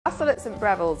castle at St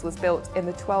Brevels was built in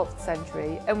the 12th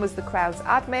century and was the Crown's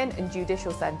admin and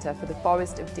judicial centre for the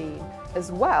Forest of Dean,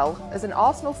 as well as an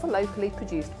arsenal for locally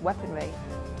produced weaponry.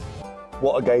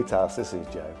 What a gatehouse this is,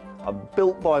 Joe.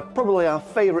 Built by probably our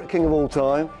favourite king of all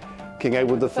time, King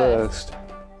Edward I.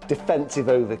 Defensive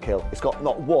overkill. It's got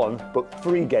not one, but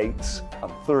 3 gates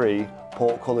and 3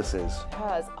 portcullises. It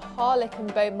has. Harlech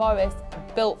and Beaumaris,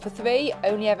 built for 3,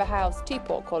 only ever housed 2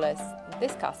 portcullis.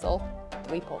 This castle,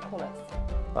 3 portcullis.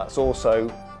 That's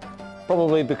also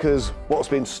probably because what's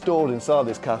been stored inside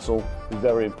this castle is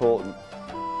very important.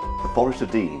 The Forest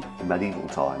of Dean in medieval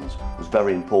times was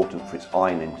very important for its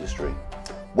iron industry.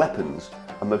 Weapons,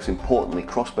 and most importantly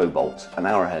crossbow bolts and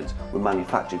arrowheads, were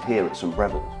manufactured here at St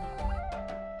Brevels.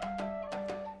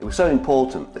 It was so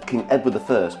important that King Edward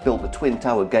I built the Twin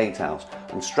Tower Gatehouse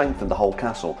and strengthened the whole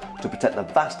castle to protect the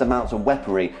vast amounts of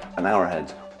weaponry and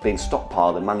arrowheads being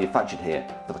stockpiled and manufactured here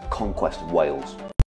for the conquest of Wales.